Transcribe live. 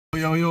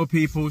Yo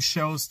people,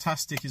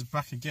 Shellstastic is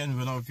back again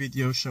with another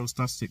video.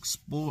 Shellstastic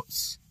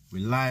Sports.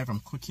 We're live.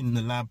 I'm cooking in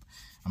the lab.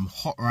 I'm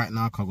hot right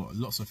now because I've got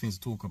lots of things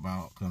to talk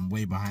about because I'm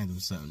way behind on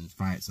certain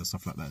fights and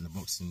stuff like that in the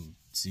boxing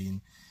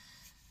scene.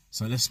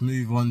 So let's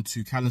move on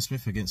to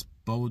Callam against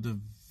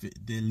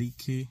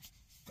Bauderlique.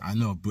 I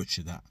know I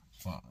butchered that,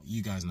 but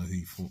you guys know who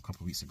he fought a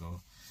couple of weeks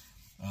ago.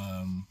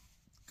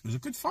 It was a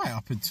good fight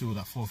up until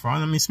that fourth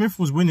round. I mean, Smith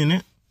was winning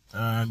it.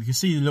 You can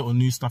see the little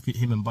new stuff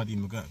him and Buddy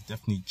McGirt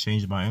definitely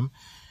changed about him.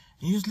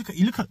 And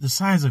you look at the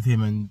size of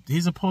him, and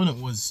his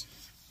opponent was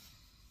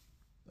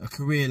a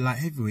career light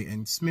heavyweight,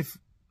 and Smith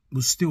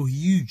was still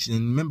huge. And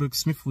remember,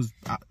 Smith was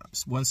at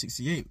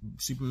 168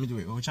 super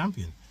middleweight world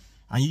champion,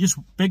 and you just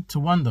beg to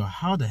wonder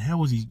how the hell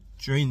was he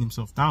draining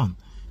himself down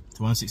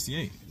to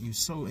 168? He's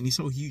so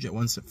huge at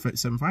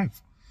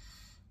 175.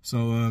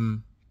 So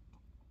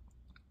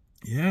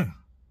yeah,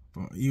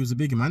 but he was a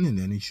bigger man in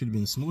there, and he should have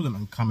been a smaller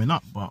man coming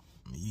up, but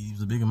he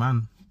was a bigger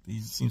man.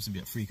 He seems to be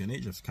a freak of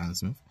nature for Callam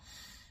Smith.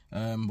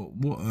 But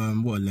what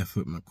a left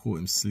hook, man. Caught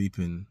him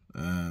sleeping.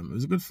 It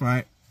was a good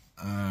fight.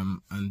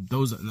 And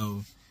those that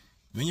know,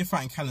 when you're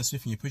fighting Callam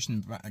Smith and you're pushing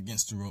him back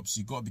against the ropes,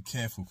 you got to be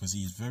careful because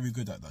he's very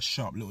good at that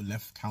sharp little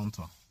left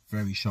counter.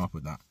 Very sharp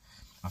with that.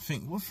 I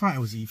think, what fight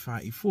was he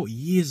fight? He fought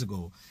years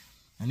ago,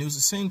 and it was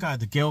the same guy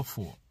the girl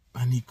fought,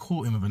 and he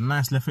caught him with a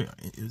nice left hook.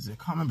 I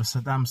can't remember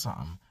Saddam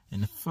something. In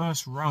the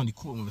first round, he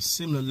caught him with a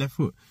similar left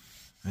hook.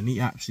 And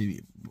he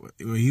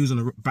was on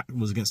the back,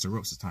 was against the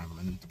ropes this time.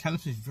 And Callam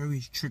Smith is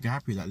very trigger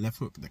happy, that left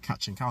hook, the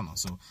catch and counter.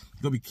 So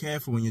you gotta be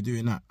careful when you're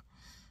doing that.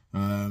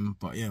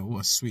 But yeah,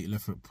 what a sweet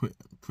left hook.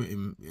 Put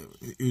him.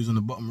 It was on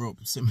the bottom rope,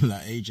 similar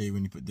like AJ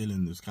when he put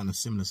Dylan. It was kind of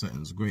similar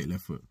settings. Great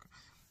left hook.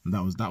 And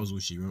that was all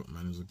she wrote,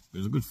 man. It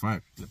was a good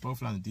fight. They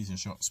both landed decent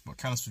shots, but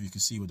Callam Smith, you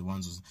could see where the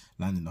ones was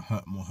landing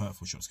the more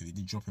hurtful shots because he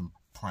did drop him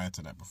prior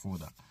to that, before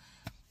that.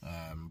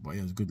 But yeah,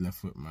 it was a good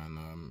left hook, man.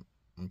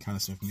 And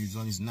Callam Smith moves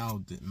on. He's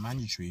now the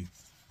mandatory,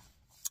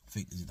 I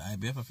think, is it the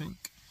IBF, I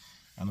think?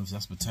 And obviously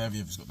that's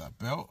Bauderlique has got that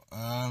belt.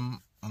 And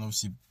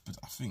obviously, but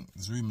I think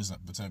there's rumours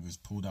that Bauderlique was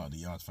pulled out of the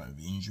yard fight with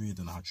injury. I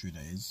don't know how true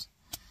that is.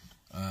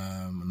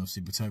 And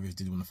obviously Bauderlique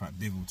did want to fight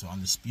Bivol to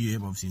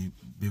undisputed, but obviously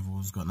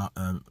Bivol's got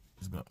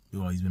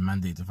he's been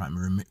mandated to fight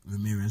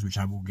Ramirez, which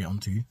I will get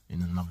onto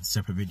in another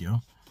separate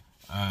video.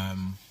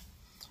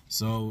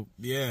 So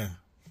yeah,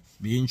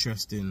 be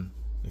interesting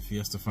if he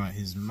has to fight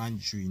his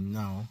mandatory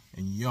now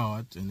in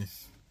yard, and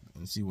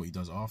see what he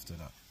does after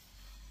that.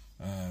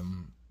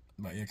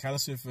 But yeah, Callam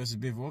Smith versus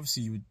Bivol.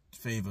 Obviously, you would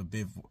favour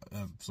Bivol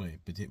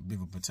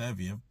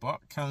Bauderlique,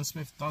 but Callam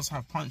Smith does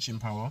have punching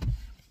power,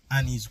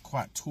 and he's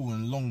quite tall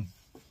and long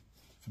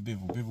for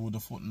Bivol. Bivol would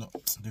have fought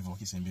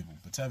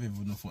Bauderlique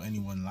wouldn't have fought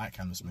anyone like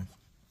Callam Smith.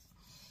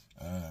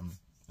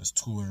 As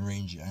tall and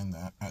rangy, and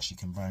actually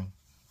can bang,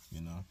 you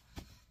know.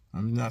 I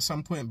mean, at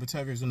some point,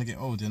 Bauderlique is going to get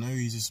old. I know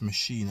he's this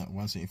machine at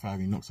 175.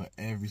 He knocks out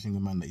every single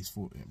man that he's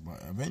fought.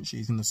 But eventually,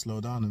 he's going to slow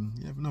down. And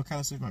you never know,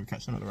 Callam Smith might be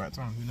catching him at the right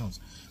time. Who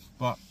knows?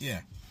 But yeah,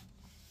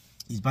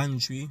 he's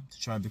mandatory to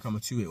try and become a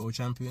two-weight world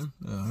champion.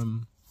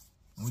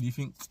 What do you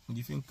think? What do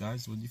you think,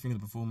 guys? What do you think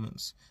of the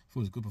performance? I thought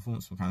it was a good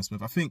performance for Callam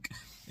Smith. I think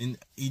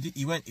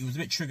he was a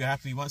bit trigger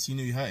happy. Once he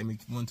knew he hurt him, he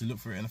wanted to look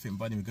for it. And I think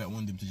Buddy McGirt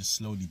wanted him to just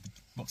slowly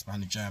box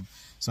behind the jab.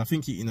 So I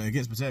think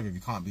against Bauderlique,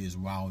 he can't be as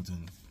wild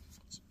and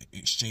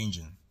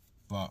exchanging.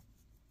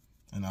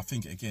 And I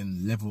think,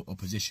 again, level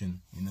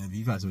opposition, if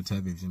he fights with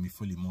Bauderlique, he's going to be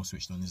fully more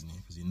switched on, isn't he?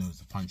 Because he knows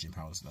the punching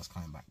power that's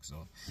coming back. So,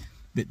 a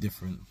bit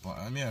different. But,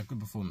 yeah, good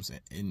performance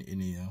in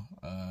here.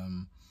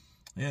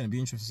 Yeah, it'd be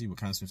interesting to see what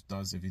Callam Smith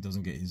does if he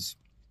doesn't get his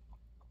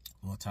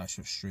world title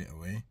shot straight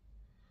away.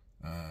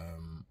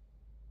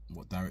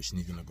 What direction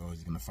he's going to go. Is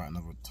he going to fight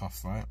another tough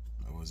fight?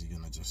 Or is he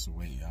going to just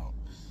wait it out?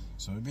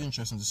 So, it'd be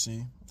interesting to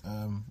see.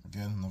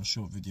 Again, another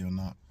short video on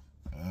that.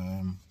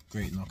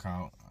 Great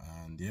knockout.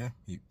 And yeah,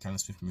 Callam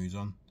Smith moves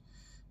on,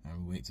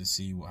 and we wait to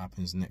see what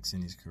happens next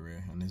in his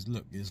career. And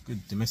there's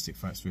good domestic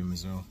fights for him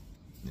as well,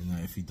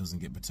 if he doesn't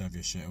get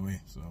Bauderlique straight away.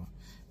 So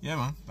yeah,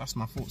 man, that's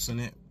my thoughts on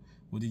it.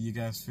 What do you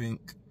guys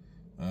think?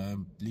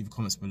 Leave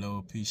comments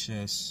below. Please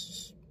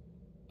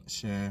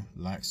share,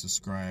 like,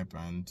 subscribe,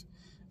 and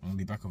I'm gonna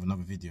be back with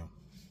another video.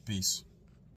 Peace.